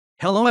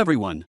Hello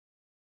everyone.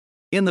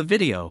 In the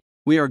video,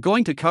 we are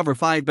going to cover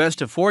 5 best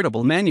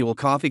affordable manual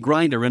coffee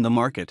grinder in the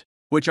market,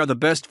 which are the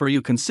best for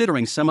you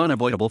considering some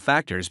unavoidable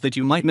factors that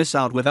you might miss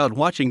out without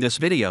watching this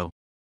video.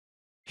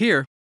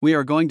 Here, we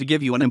are going to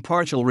give you an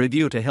impartial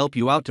review to help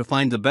you out to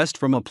find the best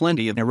from a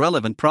plenty of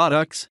irrelevant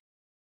products.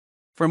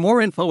 For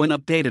more info and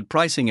updated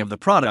pricing of the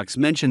products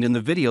mentioned in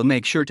the video,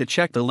 make sure to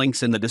check the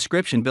links in the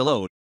description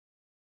below.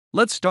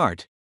 Let's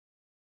start.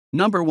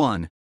 Number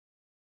 1.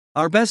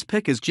 Our best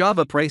pick is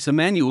JavaPresse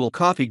Manual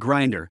Coffee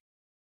Grinder.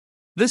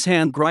 This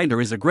hand grinder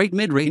is a great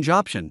mid-range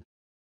option.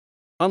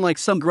 Unlike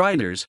some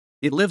grinders,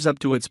 it lives up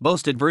to its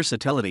boasted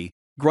versatility,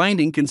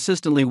 grinding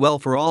consistently well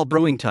for all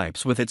brewing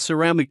types with its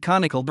ceramic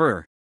conical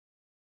burr.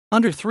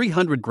 Under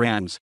 300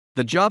 grams,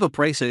 the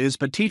JavaPresse is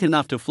petite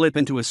enough to flip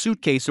into a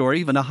suitcase or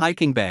even a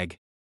hiking bag.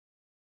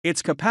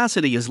 Its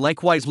capacity is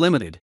likewise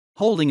limited,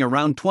 holding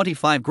around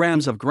 25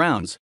 grams of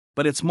grounds,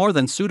 but it's more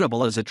than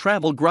suitable as a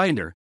travel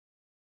grinder.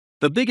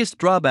 The biggest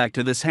drawback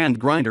to this hand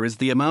grinder is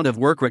the amount of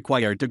work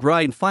required to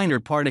grind finer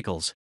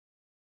particles.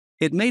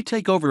 It may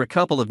take over a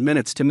couple of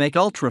minutes to make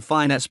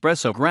ultra-fine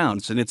espresso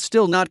grounds, and it's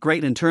still not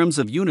great in terms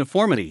of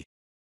uniformity.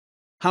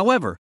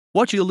 However,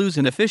 what you lose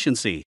in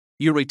efficiency,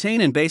 you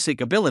retain in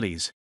basic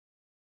abilities.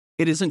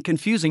 It isn't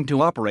confusing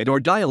to operate or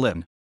dial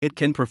in, it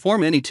can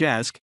perform any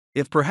task,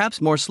 if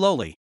perhaps more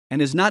slowly,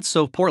 and is not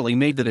so poorly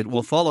made that it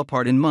will fall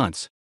apart in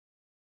months.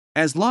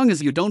 As long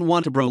as you don't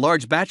want to brew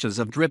large batches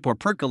of drip or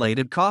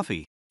percolated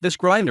coffee, this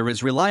grinder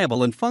is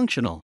reliable and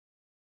functional.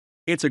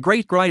 It's a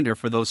great grinder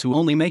for those who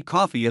only make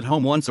coffee at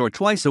home once or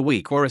twice a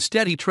week, or a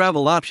steady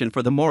travel option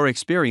for the more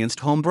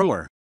experienced home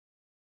brewer.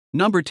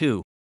 Number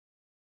 2.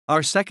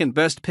 Our second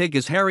best pick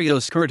is Hario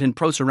Skerton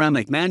Pro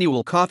Ceramic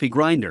Manual Coffee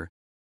Grinder.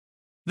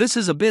 This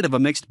is a bit of a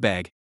mixed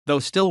bag, though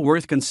still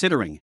worth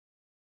considering.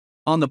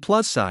 On the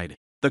plus side,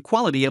 the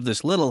quality of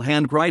this little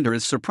hand grinder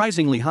is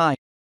surprisingly high.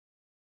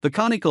 The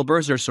conical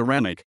burrs are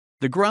ceramic,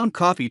 the ground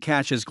coffee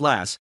catch is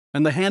glass,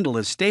 and the handle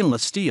is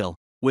stainless steel,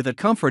 with a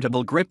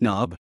comfortable grip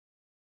knob.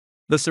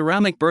 The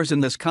ceramic burrs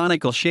in this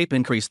conical shape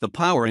increase the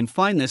power and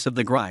fineness of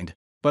the grind,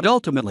 but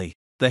ultimately,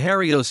 the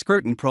Hario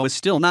Skerton Pro is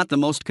still not the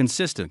most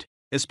consistent,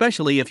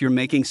 especially if you're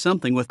making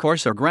something with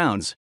coarser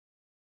grounds.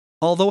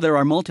 Although there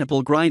are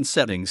multiple grind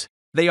settings,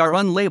 they are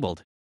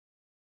unlabeled.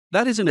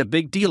 That isn't a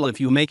big deal if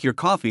you make your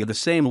coffee the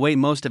same way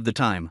most of the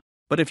time,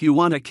 but if you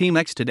want a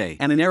Chemex today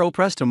and an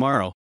AeroPress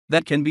tomorrow,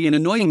 that can be an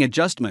annoying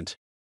adjustment.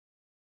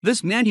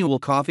 This manual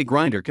coffee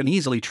grinder can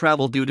easily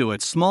travel due to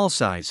its small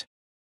size.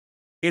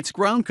 Its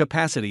ground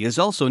capacity is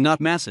also not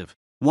massive,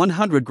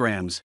 100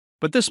 grams,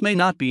 but this may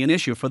not be an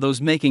issue for those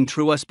making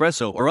true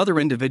espresso or other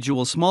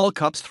individual small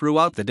cups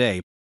throughout the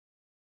day.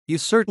 You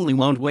certainly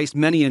won't waste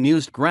many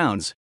unused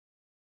grounds.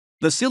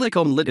 The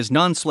silicone lid is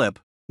non-slip,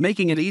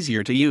 making it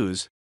easier to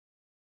use.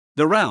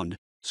 The round,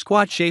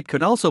 squat shape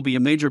could also be a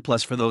major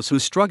plus for those who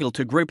struggle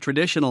to grip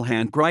traditional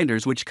hand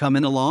grinders, which come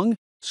in a long,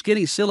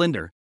 skinny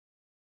cylinder.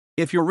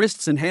 If your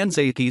wrists and hands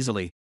ache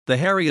easily, the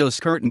Hario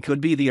Skerton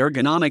could be the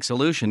ergonomic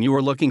solution you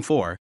are looking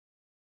for.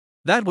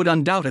 That would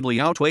undoubtedly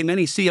outweigh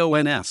many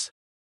cons.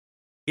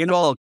 In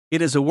all,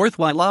 it is a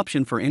worthwhile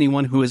option for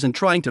anyone who isn't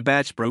trying to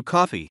batch brew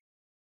coffee.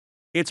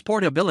 Its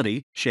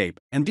portability, shape,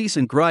 and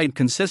decent grind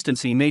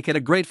consistency make it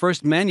a great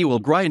first manual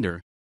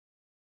grinder.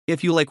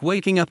 If you like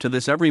waking up to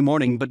this every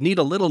morning but need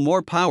a little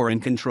more power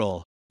and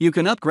control, you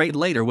can upgrade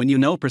later when you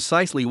know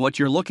precisely what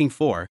you're looking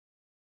for.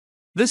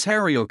 This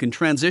Hario can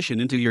transition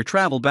into your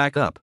travel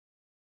backup.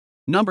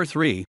 Number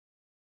 3.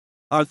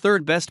 Our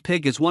third best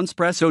pick is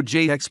OneSpresso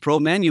JX Pro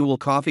Manual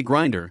Coffee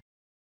Grinder.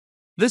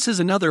 This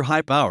is another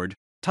high-powered,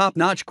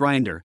 top-notch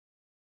grinder.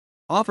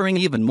 Offering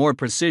even more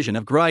precision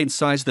of grind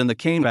size than the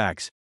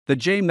Chemex, the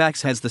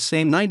JMax has the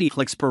same 90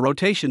 clicks per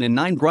rotation in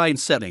 9 grind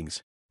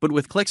settings, but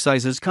with click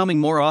sizes coming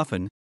more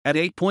often, at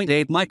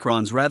 8.8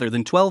 microns rather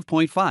than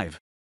 12.5.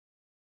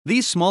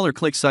 These smaller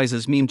click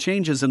sizes mean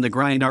changes in the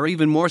grind are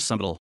even more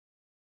subtle.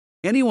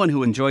 Anyone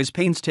who enjoys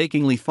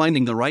painstakingly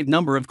finding the right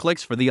number of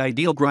clicks for the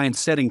ideal grind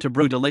setting to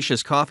brew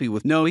delicious coffee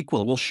with no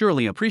equal will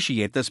surely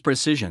appreciate this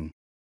precision.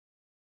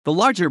 The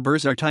larger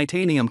burrs are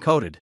titanium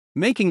coated,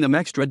 making them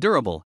extra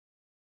durable.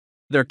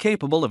 They're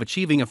capable of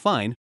achieving a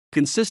fine,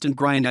 consistent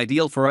grind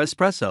ideal for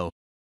espresso.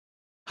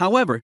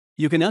 However,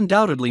 you can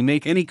undoubtedly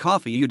make any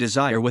coffee you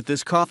desire with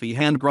this coffee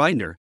hand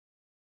grinder.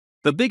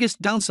 The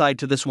biggest downside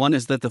to this one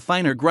is that the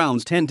finer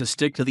grounds tend to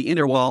stick to the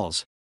inner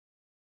walls.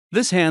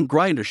 This hand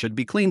grinder should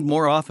be cleaned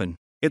more often.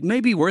 It may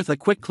be worth a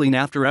quick clean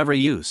after every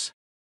use.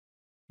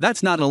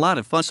 That's not a lot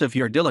of fuss if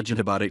you're diligent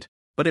about it,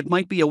 but it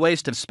might be a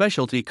waste of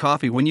specialty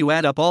coffee when you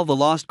add up all the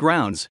lost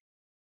grounds.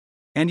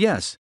 And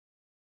yes,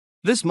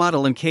 this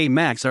model and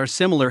Chemex are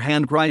similar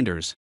hand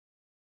grinders.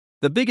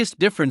 The biggest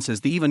difference is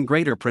the even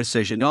greater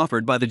precision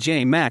offered by the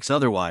JMax.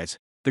 Otherwise,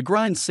 the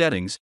grind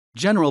settings,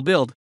 general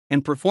build,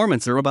 and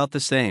performance are about the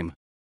same.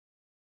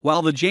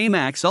 While the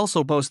JMax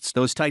also boasts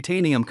those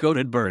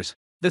titanium-coated burrs,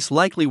 this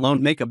likely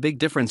won't make a big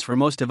difference for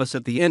most of us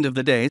at the end of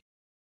the day.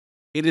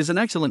 It is an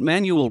excellent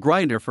manual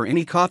grinder for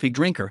any coffee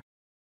drinker.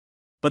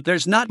 But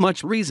there's not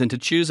much reason to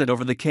choose it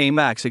over the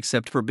Chemex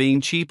except for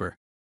being cheaper.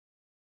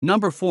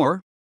 Number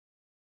 4.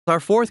 Our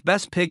fourth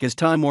best pick is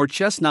TIMEMORE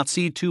Chestnut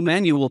C2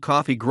 Manual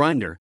Coffee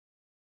Grinder.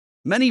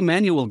 Many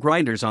manual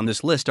grinders on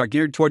this list are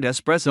geared toward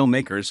espresso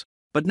makers,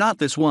 but not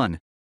this one.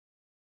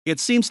 It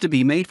seems to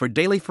be made for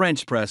daily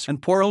French press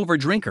and pour-over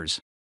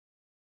drinkers.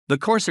 The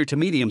coarser to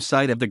medium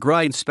side of the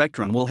grind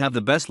spectrum will have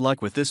the best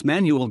luck with this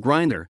manual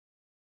grinder.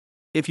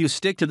 If you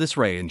stick to this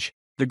range,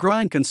 the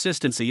grind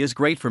consistency is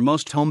great for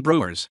most home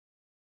brewers.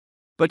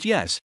 But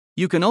yes,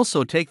 you can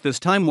also take this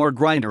TIMEMORE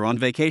grinder on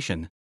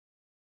vacation.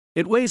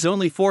 It weighs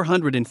only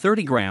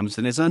 430 grams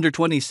and is under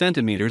 20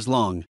 centimeters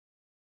long.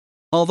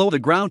 Although the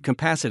ground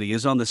capacity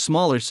is on the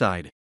smaller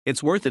side,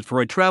 it's worth it for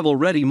a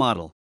travel-ready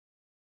model.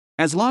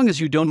 As long as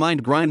you don't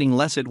mind grinding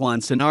less at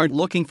once and aren't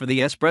looking for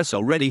the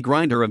espresso-ready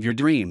grinder of your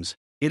dreams,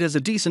 it is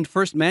a decent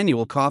first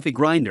manual coffee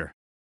grinder.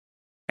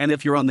 And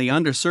if you're on the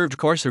underserved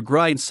coarser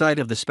grind side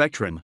of the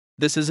spectrum,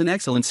 this is an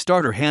excellent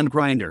starter hand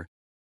grinder.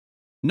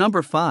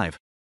 Number 5.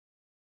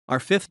 Our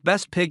fifth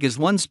best pick is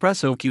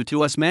OneSpresso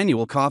Q2S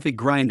Manual Coffee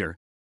Grinder.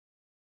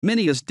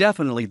 Mini is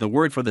definitely the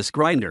word for this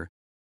grinder.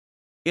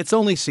 It's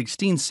only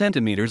 16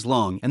 centimeters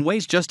long and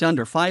weighs just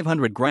under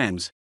 500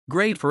 grams,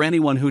 great for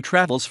anyone who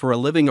travels for a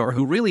living or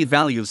who really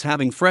values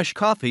having fresh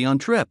coffee on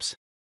trips.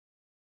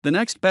 The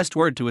next best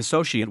word to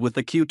associate with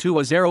the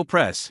Q2 is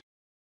AeroPress.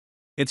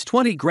 Its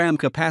 20-gram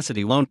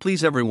capacity won't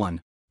please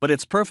everyone, but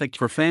it's perfect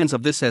for fans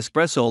of this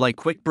espresso-like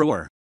quick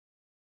brewer.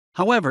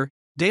 However,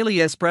 daily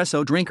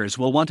espresso drinkers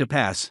will want to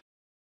pass.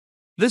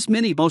 This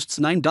mini boasts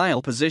 9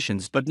 dial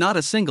positions but not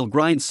a single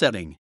grind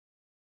setting.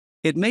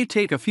 It may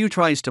take a few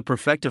tries to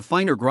perfect a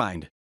finer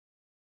grind.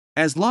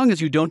 As long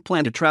as you don't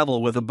plan to travel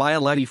with a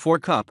Bialetti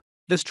 4-cup,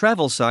 this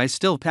travel size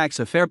still packs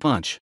a fair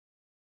punch.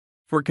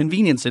 For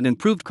convenience and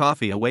improved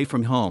coffee away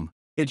from home,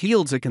 it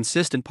yields a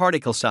consistent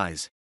particle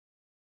size.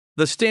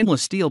 The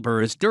stainless steel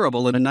burr is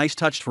durable and a nice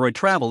touch for a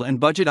travel and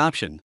budget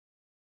option.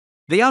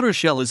 The outer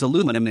shell is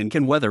aluminum and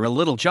can weather a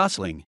little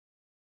jostling.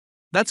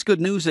 That's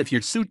good news if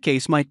your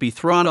suitcase might be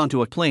thrown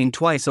onto a plane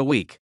twice a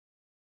week.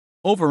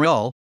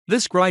 Overall,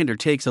 this grinder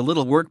takes a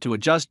little work to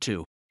adjust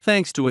to,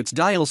 thanks to its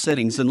dial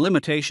settings and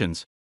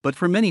limitations, but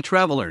for many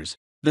travelers,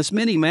 this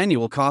mini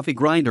manual coffee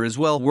grinder is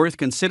well worth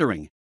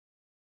considering.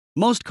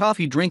 Most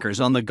coffee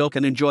drinkers on the go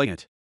can enjoy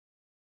it.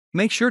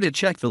 Make sure to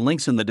check the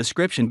links in the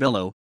description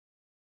below.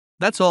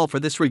 That's all for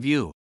this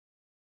review.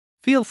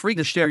 Feel free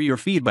to share your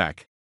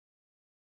feedback.